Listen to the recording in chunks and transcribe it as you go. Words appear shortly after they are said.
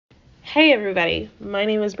Hey everybody, my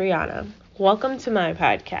name is Brianna. Welcome to my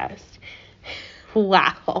podcast.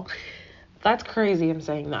 Wow, that's crazy I'm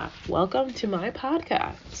saying that. Welcome to my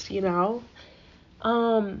podcast,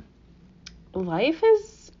 Life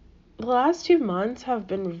is, the last 2 months have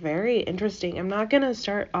been very interesting. I'm not going to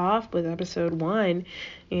start off with episode 1,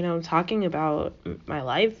 talking about my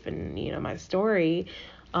life and, my story.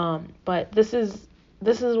 But this is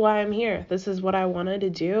why I'm here. This is what I wanted to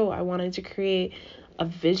do. I wanted to create a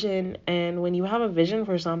vision, and when you have a vision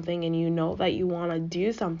for something and you know that you want to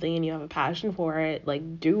do something and you have a passion for it,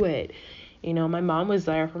 like, do it. My mom was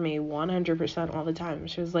there for me 100% all the time.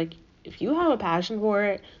 She was like, if you have a passion for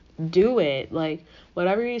it, do it. Like,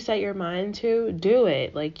 whatever you set your mind to, do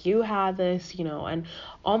it. Like, you have this, and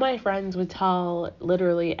all my friends would tell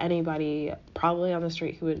literally anybody probably on the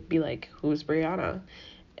street who would be like, who's Brianna?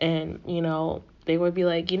 And, they would be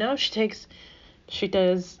like, she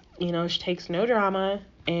takes no drama,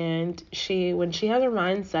 and when she has her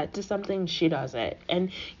mind set to something, she does it.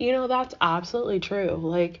 And, that's absolutely true.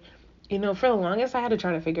 Like, for the longest I had to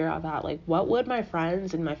try to figure out that, like, what would my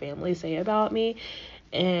friends and my family say about me?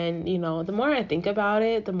 And, the more I think about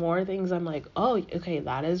it, the more things I'm like, oh, okay,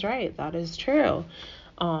 that is right. That is true.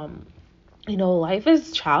 Life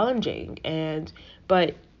is challenging,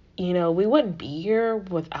 but we wouldn't be here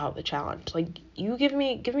without the challenge. Like, you give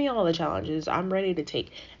me all the challenges. I'm ready to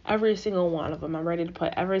take every single one of them. I'm ready to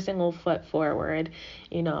put every single foot forward.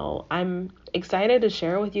 I'm excited to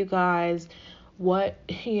share with you guys what,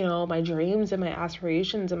 my dreams and my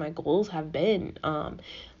aspirations and my goals have been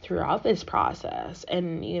throughout this process.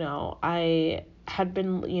 And, I had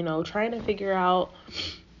been, trying to figure out,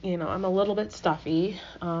 I'm a little bit stuffy.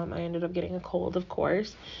 I ended up getting a cold, of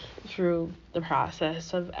course, through the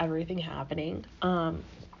process of everything happening.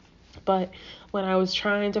 But when I was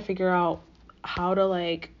trying to figure out how do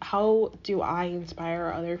I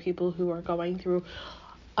inspire other people who are going through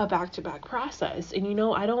a back-to-back process? And,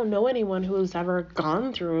 I don't know anyone who's ever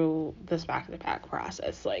gone through this back-to-back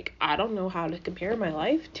process. Like, I don't know how to compare my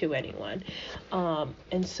life to anyone.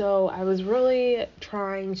 And so I was really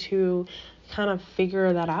trying to kind of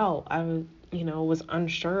figure that out. I was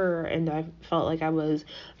unsure, and I felt like I was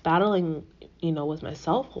battling, with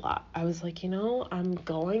myself a lot. I was like, I'm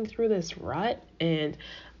going through this rut, and,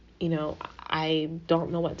 I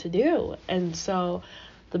don't know what to do. And so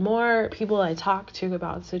the more people I talked to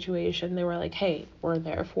about the situation, they were like, hey, we're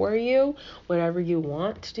there for you. Whatever you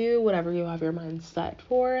want to do, whatever you have your mind set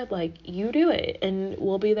for, like, you do it, and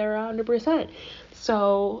we'll be there 100%.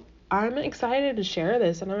 So I'm excited to share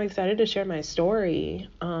this, and I'm excited to share my story.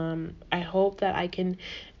 I hope that I can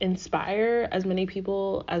inspire as many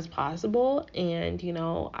people as possible, and,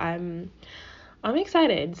 I'm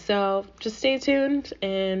excited. So just stay tuned,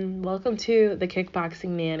 and welcome to the Kickboxing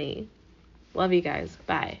Nanny. Love you guys.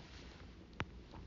 Bye.